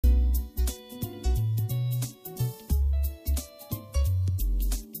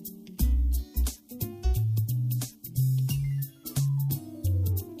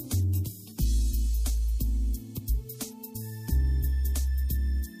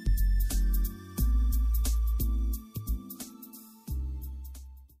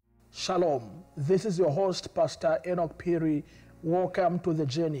Shalom. This is your host, Pastor Enoch Phiri. Welcome to The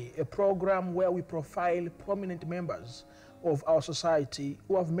Journey, a program where we profile prominent members of our society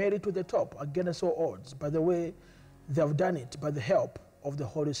who have made it to the top against all odds by the way they have done it by the help of the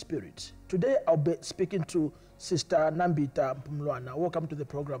Holy Spirit. Today, I'll be speaking to Sister Nambitha Mpumlwana. Welcome to the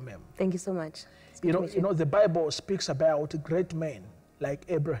program, ma'am. Thank you so much. You know, the Bible speaks about great men like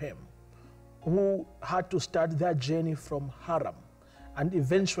Abraham, who had to start their journey from Haran, and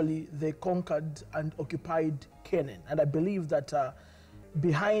eventually they conquered and occupied Canaan. And I believe that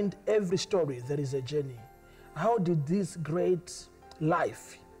behind every story, there is a journey. How did this great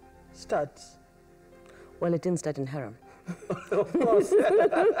life start? Well, it didn't start in Haran. Of course.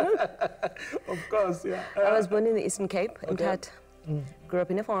 Of course, yeah. I was born in the Eastern Cape in Tat. Grew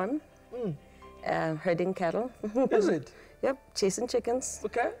up in a farm, herding cattle. Is it? Yep, chasing chickens.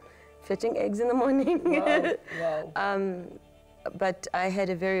 Okay. Fetching eggs in the morning. Wow, wow. But I had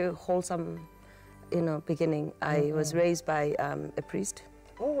a very wholesome, beginning. I was raised by a priest.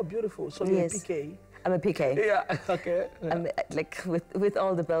 Oh, beautiful. So you're a PK. I'm a PK. Yeah, okay. Yeah. I'm like with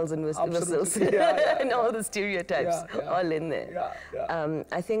all the bells and whistles and all the stereotypes all in there.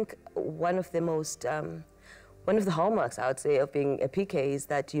 I think one of the hallmarks, I would say, of being a PK is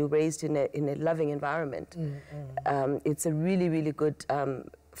that you're raised in a loving environment. It's a really, really good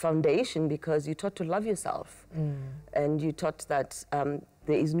foundation because you're taught to love yourself, and you're taught that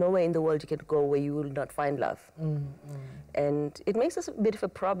there is nowhere in the world you can go where you will not find love. And it makes us a bit of a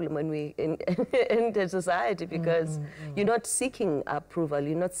problem when we enter society because you're not seeking approval,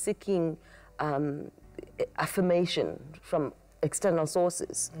 you're not seeking affirmation from external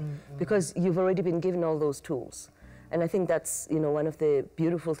sources because you've already been given all those tools. And I think that's one of the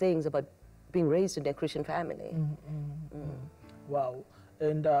beautiful things about being raised in a Christian family. Wow.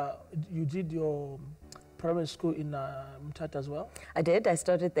 And you did your primary school in Mthatha as well? I did. I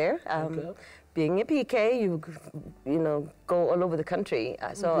started there. Being a PK, you go all over the country.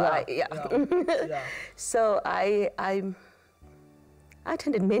 So I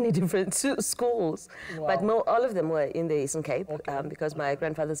attended many different schools, but all of them were in the Eastern Cape because my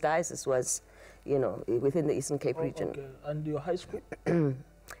grandfather's diocese was, within the Eastern Cape region. Okay. And your high school?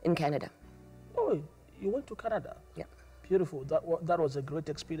 In Canada. Oh, you went to Canada? Yeah. Beautiful. That was a great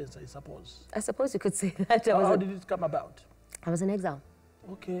experience, I suppose. I suppose you could say that. How did it come about? I was in exile.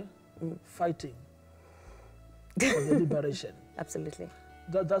 Okay. Fighting for the liberation. Absolutely.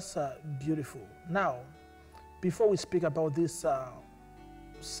 That's beautiful. Now, before we speak about this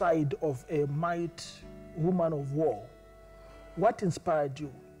side of a mighty woman of war, what inspired you?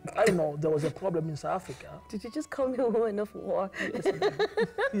 I know there was a problem in South Africa. Did you just call me a woman of war?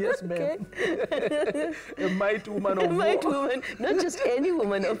 Yes, ma'am. A mighty woman of war. A mighty woman, not just any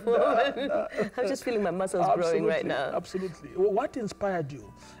woman of war. I'm just feeling my muscles growing right now. Absolutely. What inspired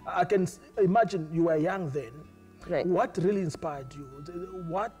you? I can imagine you were young then. Right. What really inspired you?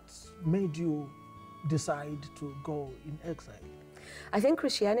 What made you decide to go in exile? I think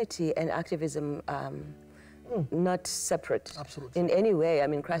Christianity and activism not separate in any way. I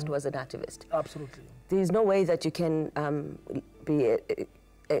mean, Christ was an activist. Absolutely. There's no way that you can be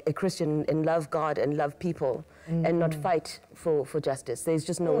a Christian and love God and love people and not fight for justice. There's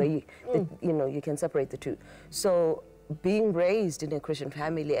just no way that, you can separate the two. So being raised in a Christian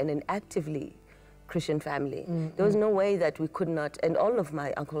family and an actively Christian family, there was no way that we could not, and all of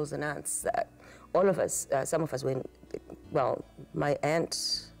my uncles and aunts, all of us, some of us were my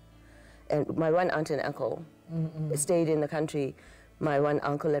aunt and my one aunt and uncle stayed in the country. My one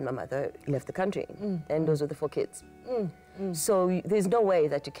uncle and my mother left the country, and those were the 4 kids. So there's no way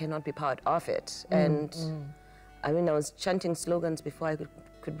that you cannot be part of it. And I mean, I was chanting slogans before I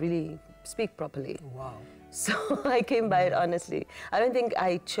could really speak properly. Wow. So I came by it honestly. I don't think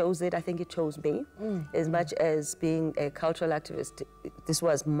I chose it. I think it chose me. As much as being a cultural activist, this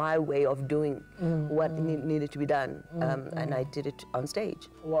was my way of doing what needed to be done, and I did it on stage.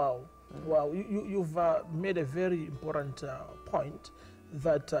 Wow. Wow, you've made a very important point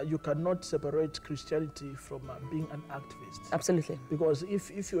that you cannot separate Christianity from being an activist. Absolutely. Because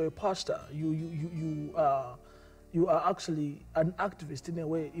if you're a pastor, you are actually an activist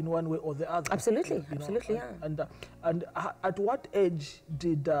in one way or the other. Absolutely, absolutely, yeah. And at what age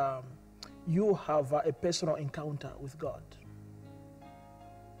did you have a personal encounter with God?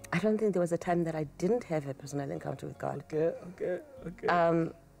 I don't think there was a time that I didn't have a personal encounter with God. Okay.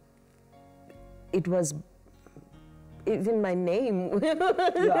 It was even my name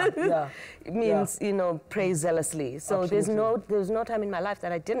it means pray zealously. So there was no time in my life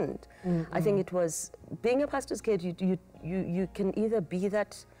that I didn't. I think it was being a pastor's kid. You can either be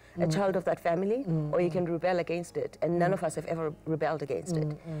that a child of that family, or you can rebel against it. And none of us have ever rebelled against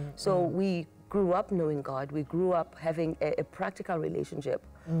it. So we grew up knowing God. We grew up having a practical relationship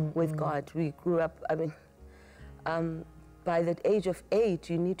with God. We grew up, I mean, by the age of 8,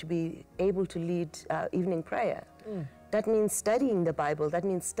 you need to be able to lead evening prayer. That means studying the Bible. That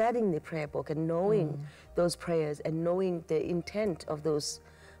means studying the prayer book and knowing those prayers and knowing the intent of those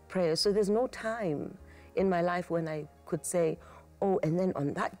prayers. So there's no time in my life when I could say, oh, and then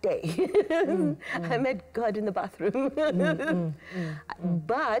on that day, I met God in the bathroom.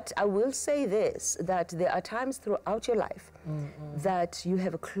 But I will say this, that there are times throughout your life that you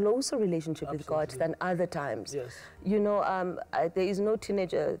have a closer relationship with God than other times. Yes. You know, there is no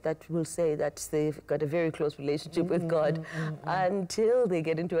teenager that will say that they've got a very close relationship with God until they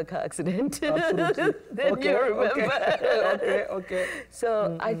get into a car accident. Absolutely. Then you remember. Okay.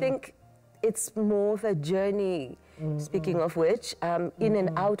 So I think it's more of a journey, speaking of which, in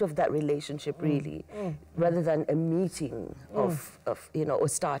and out of that relationship, really, rather than a meeting of, you know, or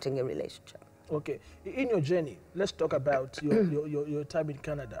starting a relationship. Okay. In your journey, let's talk about your time in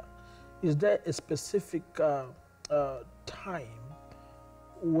Canada. Is there a specific time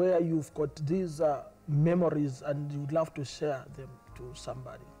where you've got these memories and you'd love to share them to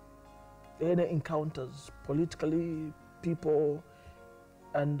somebody? Any encounters, politically, people,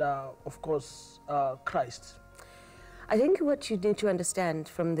 and of course, Christ? I think what you need to understand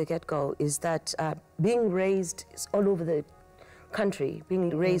from the get-go is that being raised all over the country, being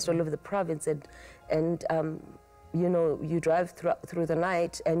raised all over the province, and you know, you drive through the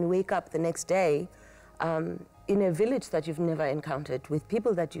night and wake up the next day in a village that you've never encountered, with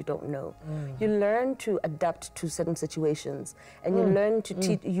people that you don't know. You learn to adapt to certain situations, and you learn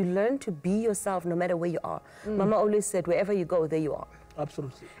to you learn to be yourself no matter where you are. Mama always said, wherever you go, there you are.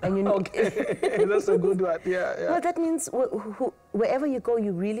 Absolutely. And you okay. That's a good one. Yeah. Well, that means wherever you go,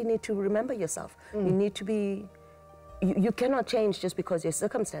 you really need to remember yourself. You need to be. You cannot change just because your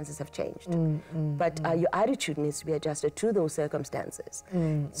circumstances have changed, but your attitude needs to be adjusted to those circumstances.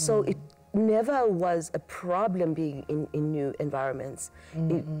 So it never was a problem being in new environments.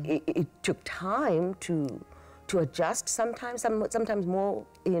 It took time to adjust. Sometimes more,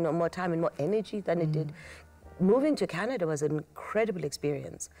 you know, more time and more energy than it did. Moving to Canada was an incredible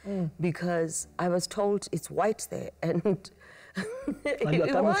experience because I was told it's white there, and you're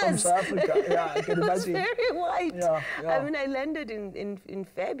coming from South Africa. Yeah, I can imagine. It was very white. Yeah. I mean, I landed in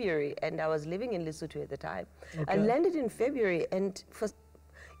February, and I was living in Lesotho at the time. Okay. I landed in February, and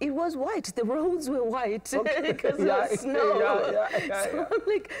it was white. The roads were white because of snow. So I'm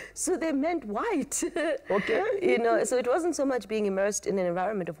like, so they meant white. Okay. You know, so it wasn't so much being immersed in an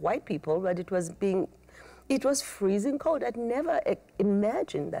environment of white people, but it was freezing cold. I'd never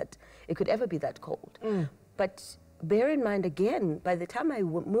imagined that it could ever be that cold. But bear in mind, again, by the time I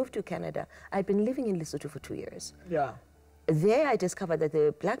moved to Canada, I'd been living in Lesotho for 2 years. Yeah. There I discovered that there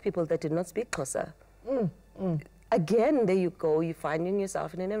were black people that did not speak Xhosa. Again, there you go, you're finding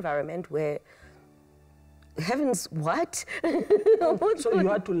yourself in an environment where, heavens, what? So you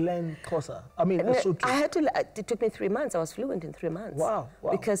had to learn Xhosa? I mean, Lesotho. I had to, it took me 3 months. I was fluent in 3 months. Wow.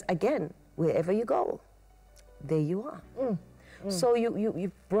 Because again, wherever you go, there you are. So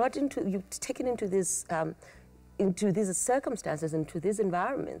you've taken into this, into these circumstances, into these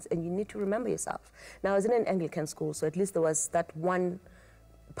environments, and you need to remember yourself. Now, I was in an Anglican school, so at least there was that one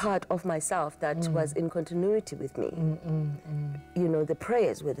part of myself that was in continuity with me. You know, the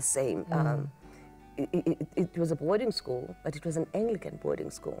prayers were the same. It was a boarding school, but it was an Anglican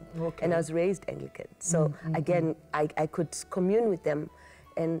boarding school. Okay. And I was raised Anglican. So again, I could commune with them,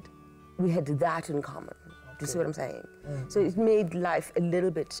 and we had that in common. Do you see what I'm saying? So it made life a little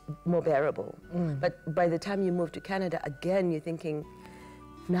bit more bearable. But by the time you move to Canada, again, you're thinking,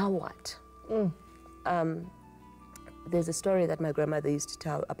 now what? There's a story that my grandmother used to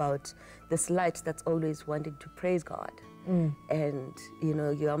tell about this light that's always wanting to praise God. And, you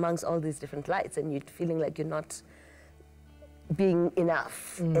know, you're amongst all these different lights, and you're feeling like you're not being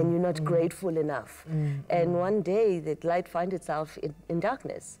enough, and you're not grateful enough. And one day, the light finds itself in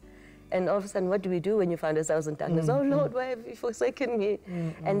darkness. And all of a sudden, what do we do when you find ourselves in darkness? Oh, Lord, why have you forsaken me?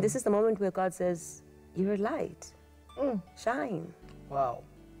 And this is the moment where God says, you're a light. Shine. Wow.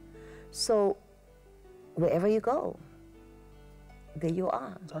 So wherever you go, there you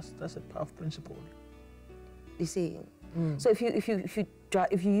are. That's a powerful principle. You see? So if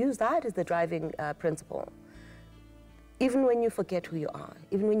you use that as the driving principle, even when you forget who you are,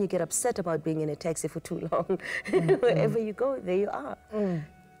 even when you get upset about being in a taxi for too long, wherever you go, there you are.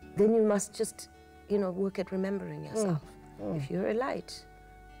 Then you must just, you know, work at remembering yourself. If you're a light,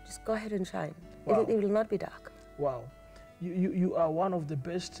 just go ahead and shine. Wow. It will not be dark. Wow. You are one of the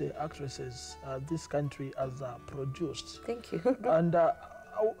best actresses this country has produced. Thank you. And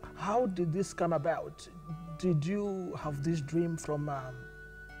how did this come about? Did you have this dream from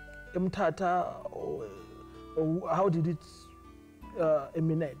Mtata, or how did it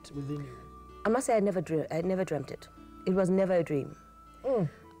emanate within you? I must say I never dreamt it. It was never a dream.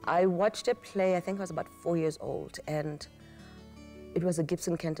 I watched a play, I think I was about 4 years old, and it was a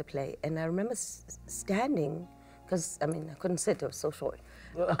Gibson Kenter play. And I remember standing, because, I mean, I couldn't sit, it was so short.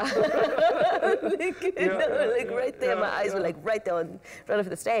 Like right there, my eyes were like right there in front of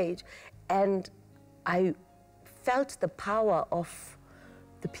the stage. And I felt the power of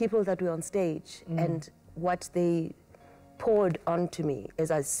the people that were on stage and what they poured onto me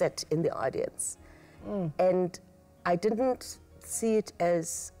as I sat in the audience. And I didn't see it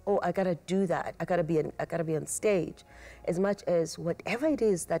as, oh, I gotta do that, I gotta be on stage, as much as whatever it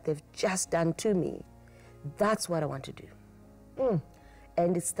is that they've just done to me, that's what I want to do.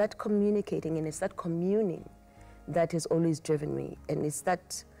 And it's that communicating and it's that communing that has always driven me. And it's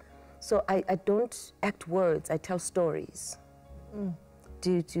that, so I don't act words, I tell stories.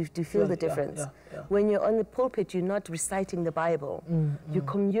 To feel the difference. When you're on the pulpit, you're not reciting the Bible. You're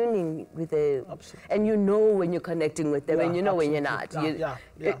communing with the, and you know when you're connecting with them, and you know when you're not.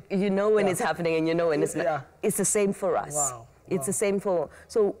 You know when it's happening, and you know when it's not. It's the same for us. It's the same for,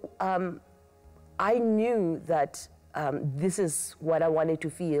 so I knew that this is what I wanted to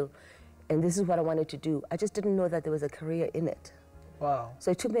feel, and this is what I wanted to do. I just didn't know that there was a career in it.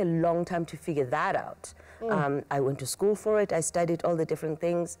 So it took me a long time to figure that out. I went to school for it. I studied all the different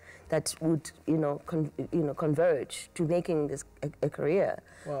things that would, converge to making this a career.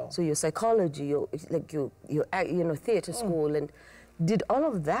 So your psychology, your theater school, and did all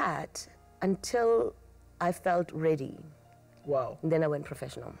of that until I felt ready. And then I went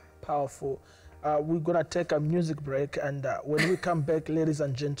professional. Powerful. We're gonna take a music break, and when we come back, ladies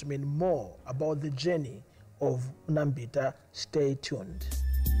and gentlemen, more about the journey of Nambitha. Stay tuned.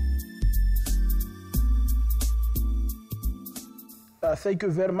 Thank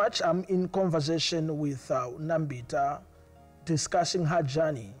you very much. I'm in conversation with Nambitha, discussing her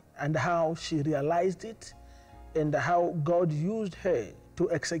journey and how she realized it and how God used her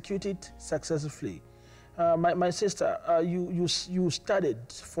to execute it successfully. My sister, you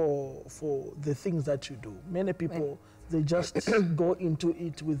studied for the things that you do. Many people, they just go into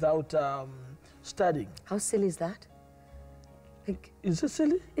it without studying. How silly is that? Like, is it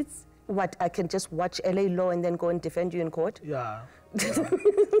silly? It's what, I can just watch LA Law and then go and defend you in court?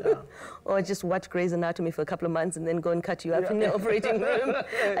 Or just watch Grey's Anatomy for a couple of months and then go and cut you up in the operating room.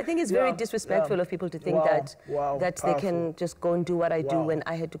 I think it's very disrespectful of people to think that they can just go and do what I do when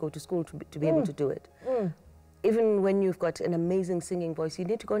I had to go to school to be able to do it. Even when you've got an amazing singing voice, you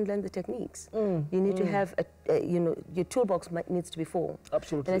need to go and learn the techniques. You need to have, your toolbox needs to be full.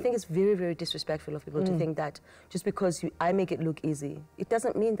 Absolutely. And I think it's very, very disrespectful of people to think that just because I make it look easy, it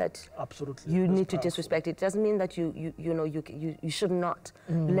doesn't mean that you need to disrespect it. It doesn't mean that you should not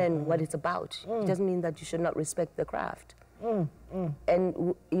learn what it's about. It doesn't mean that you should not respect the craft. And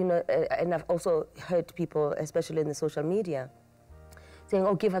and I've also heard people, especially in the social media, saying,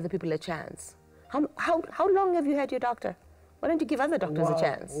 "Oh, give other people a chance." How long have you had your doctor? Why don't you give other doctors a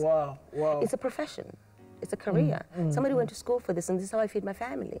chance? It's a profession. It's a career. Somebody went to school for this, and this is how I feed my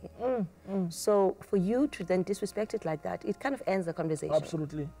family. So for you to then disrespect it like that, it kind of ends the conversation.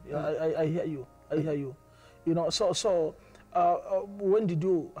 Absolutely. I hear you. I hear you. So when did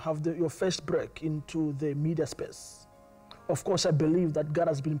you have your first break into the media space? Of course, I believe that God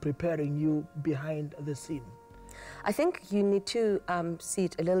has been preparing you behind the scene. I think you need to see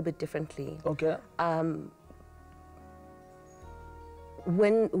it a little bit differently. Okay.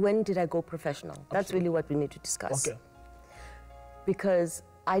 When did I go professional? That's really what we need to discuss. Okay. Because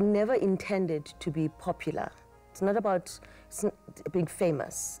I never intended to be popular. It's not about being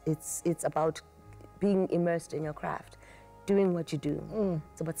famous. It's about being immersed in your craft, doing what you do.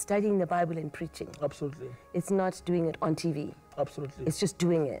 It's about studying the Bible and preaching. Absolutely. It's not doing it on TV. Absolutely. It's just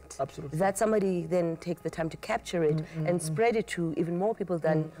doing it. Absolutely. That somebody then take the time to capture it and spread it to even more people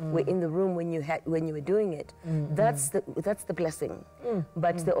than were in the room when you were doing it. That's the blessing.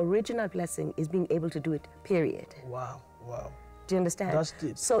 But the original blessing is being able to do it, period. Wow. Do you understand? That's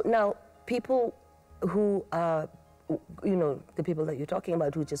deep. So now people who are, the people that you're talking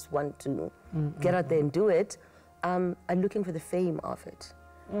about who just want to get out there and do it, are looking for the fame of it.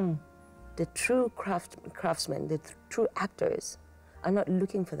 The true craftsmen, the true actors are not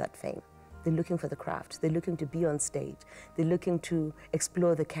looking for that fame. They're looking for the craft. They're looking to be on stage. They're looking to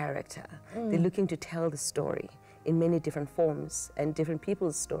explore the character. They're looking to tell the story in many different forms and different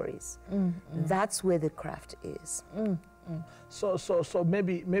people's stories. That's where the craft is. So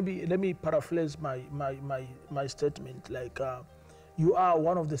maybe let me paraphrase my statement. Like, you are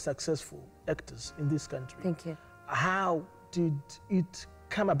one of the successful actors in this country. Thank you. How did it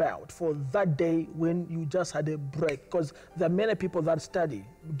come about for that day when you just had a break? Because there are many people that study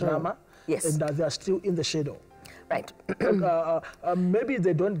drama, yes, and they are still in the shadow. Right. Maybe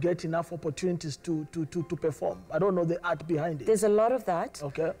they don't get enough opportunities to perform. I don't know the art behind it. There's a lot of that.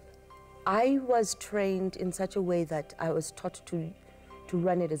 Okay. I was trained in such a way that I was taught to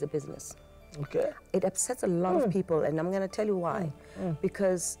run it as a business. Okay. It upsets a lot of people, and I'm going to tell you why.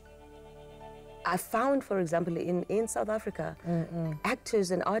 Because I found, for example, in South Africa,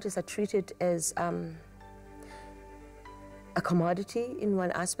 actors and artists are treated as a commodity in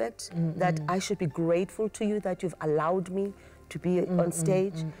one aspect, that I should be grateful to you that you've allowed me to be on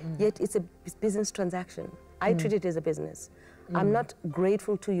stage, yet it's a business transaction. I treat it as a business. I'm not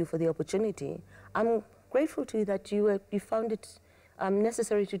grateful to you for the opportunity. I'm grateful to you that you found it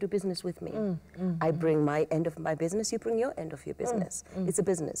necessary to do business with me. I bring my end of my business, you bring your end of your business. It's a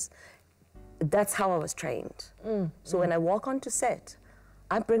business. That's how I was trained. So when I walk onto set,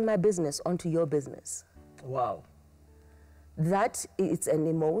 I bring my business onto your business. Wow. That is an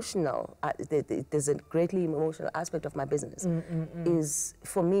emotional, there's a greatly emotional aspect of my business. Is,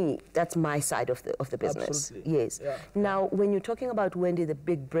 for me, that's my side of the business. Absolutely. Yes. Yeah. Now, when you're talking about when did the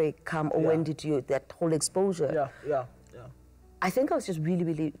big break come, or when did you, that whole exposure. I think I was just really,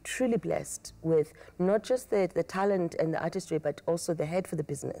 really, truly blessed with not just the talent and the artistry, but also the head for the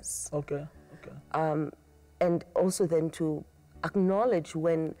business. Okay. And also then to acknowledge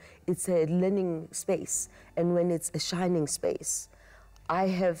when it's a learning space and when it's a shining space. I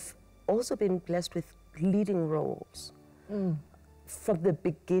have also been blessed with leading roles from the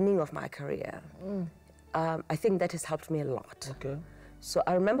beginning of my career. I think that has helped me a lot. Okay. So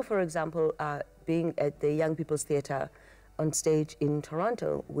I remember, for example, being at the Young People's Theatre on stage in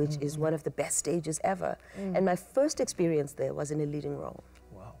Toronto, which is one of the best stages ever. And my first experience there was in a leading role.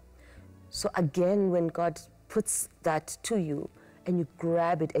 Wow. So again, when God puts that to you and you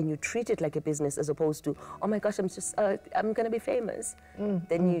grab it and you treat it like a business as opposed to, oh my gosh, I'm going to be famous,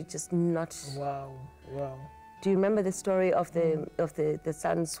 then you just not. Wow. Do you remember the story of the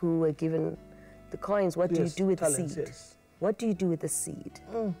sons who were given the coins? What do you do with the seed? Yes. What do you do with the seed?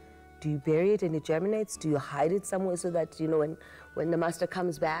 Do you bury it and it germinates? Do you hide it somewhere so that, you know, when the master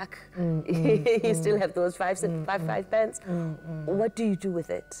comes back, you still have those five pence? What do you do with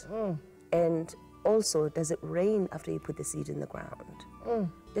it? And also, does it rain after you put the seed in the ground?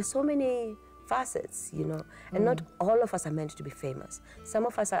 There's so many facets, you know, and not all of us are meant to be famous. Some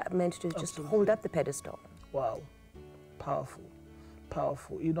of us are meant to just hold up the pedestal. Wow, powerful,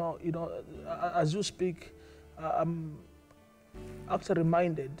 powerful. You know, as you speak, I'm actually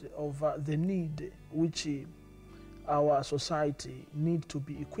reminded of the need which our society need to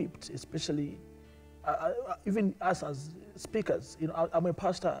be equipped, especially even us as speakers. You know, I'm a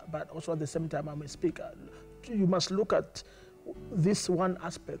pastor, but also at the same time I'm a speaker. You must look at this one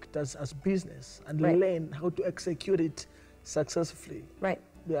aspect as business and learn how to execute it successfully. Right.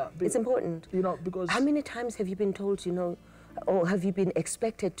 Yeah, it's important. You know, because how many times have you been told, you know, or have you been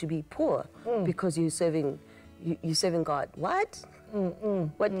expected to be poor because you're serving God? What?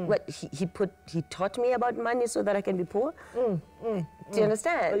 What he taught me about money so that I can be poor? Do you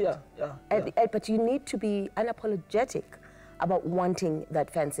understand? But you need to be unapologetic about wanting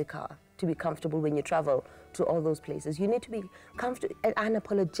that fancy car to be comfortable when you travel to all those places. You need to be comfortable and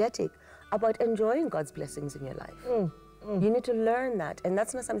unapologetic about enjoying God's blessings in your life. You need to learn that, and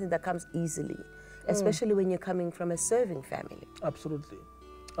that's not something that comes easily, especially when you're coming from a serving family. Absolutely.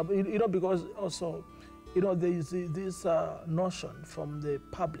 You know, because also, you know, there is this notion from the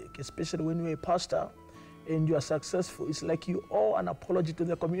public, especially when you're a pastor and you are successful, it's like you owe an apology to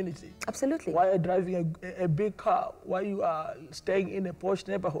the community. Absolutely. Why are you driving a big car? Why you are staying in a posh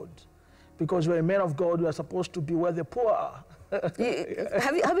neighborhood? Because you're a man of God, you are supposed to be where the poor are.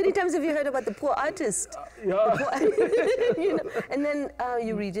 How many times have you heard about the poor artist? You know, and then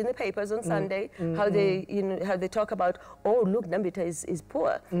you read in the papers on Sunday how they talk about, oh look, Nambitha is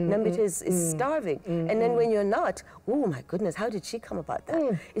poor, Nambitha is starving, and then when you're not, oh my goodness, how did she come about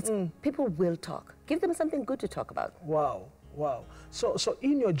that? People will talk. Give them something good to talk about. Wow. So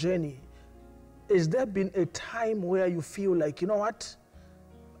in your journey, has there been a time where you feel like, you know what,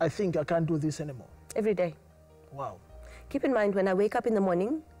 I think I can't do this anymore? Every day. Wow. Keep in mind, when I wake up in the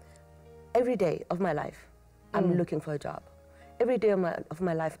morning, every day of my life, I'm looking for a job. Every day of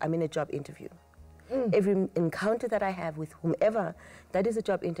my life, I'm in a job interview. Every encounter that I have with whomever, that is a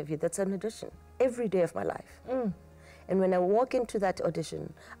job interview. That's an audition. Every day of my life. And when I walk into that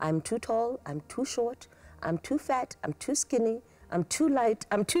audition, I'm too tall, I'm too short, I'm too fat, I'm too skinny, I'm too light,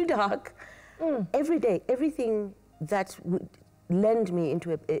 I'm too dark. Every day, everything that would lend me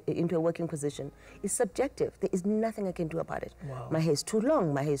into a working position is subjective. There is nothing I can do about it. Wow. My hair is too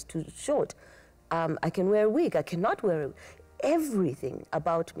long, my hair is too short. I can wear a wig, I cannot wear a wig. Everything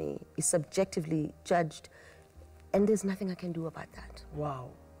about me is subjectively judged, and there's nothing I can do about that. Wow.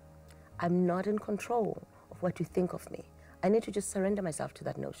 I'm not in control of what you think of me. I need to just surrender myself to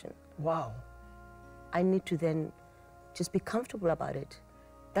that notion. Wow. I need to then just be comfortable about it.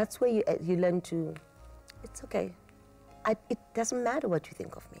 That's where you learn to, it's okay. It doesn't matter what you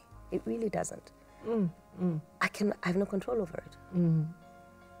think of me. It really doesn't. I have no control over it.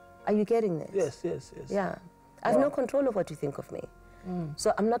 Are you getting this? Yes, yes, yes. Yeah. I have no control of what you think of me.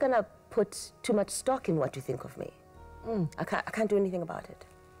 So I'm not going to put too much stock in what you think of me. I can't do anything about it.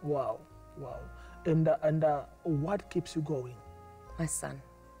 Wow, wow. And what keeps you going? My son.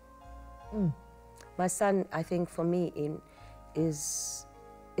 My son, I think for me, is,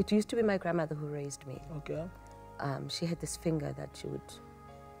 it used to be my grandmother who raised me. Okay. She had this finger that she would...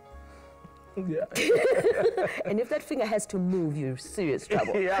 Yeah. And if that finger has to move, you're in serious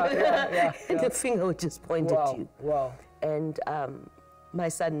trouble. Yeah. The finger would just point at you. Wow. And my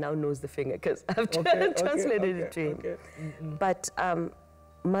son now knows the finger because I've translated it to him. But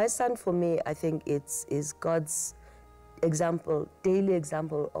my son, for me, I think is God's example, daily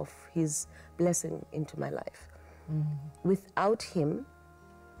example of his blessing into my life. Without him,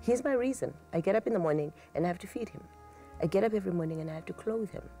 he's my reason. I get up in the morning and I have to feed him. I get up every morning and I have to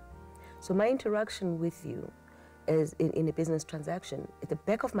clothe him. So my interaction with you is in a business transaction, at the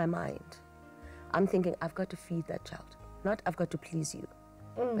back of my mind, I'm thinking, I've got to feed that child. Not I've got to please you,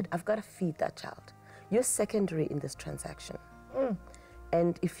 but I've got to feed that child. You're secondary in this transaction.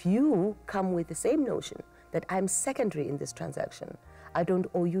 And if you come with the same notion that I'm secondary in this transaction, I don't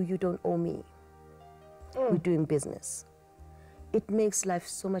owe you, you don't owe me. We're doing business. It makes life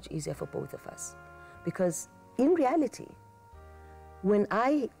so much easier for both of us. Because in reality, when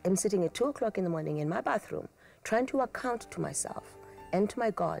I am sitting at 2 o'clock in the morning in my bathroom, trying to account to myself and to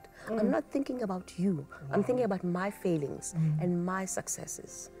my God, I'm not thinking about you. I'm thinking about my failings and my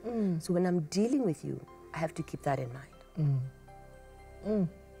successes. So when I'm dealing with you, I have to keep that in mind.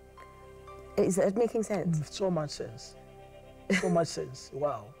 Is that making sense? So much sense. So much sense.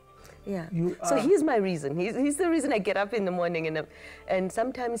 Wow. Yeah. So he's my reason. He's the reason I get up in the morning, and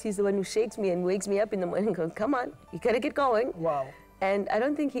sometimes he's the one who shakes me and wakes me up in the morning and goes, come on, you gotta get going. Wow. And I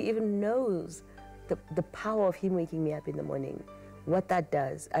don't think he even knows the power of him waking me up in the morning, what that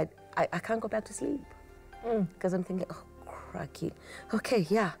does. I can't go back to sleep because I'm thinking, oh, cracky. Okay,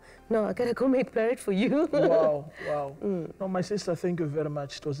 yeah, no, I gotta go make bread for you. Wow, wow. No, my sister, thank you very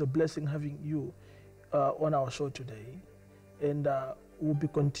much. It was a blessing having you on our show today. And we'll be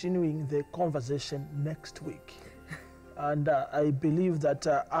continuing the conversation next week. And I believe that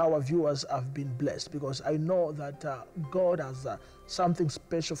our viewers have been blessed because I know that God has something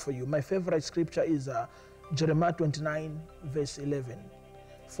special for you. My favorite scripture is Jeremiah 29, verse 11.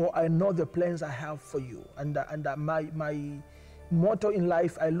 For I know the plans I have for you. And my motto in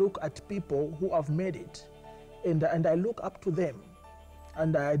life, I look at people who have made it. And I look up to them.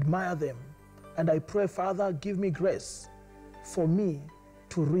 And I admire them. And I pray, Father, give me grace for me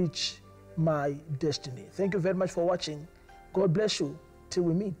to reach my destiny. Thank you very much for watching. God bless you till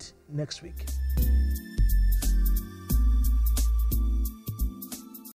we meet next week.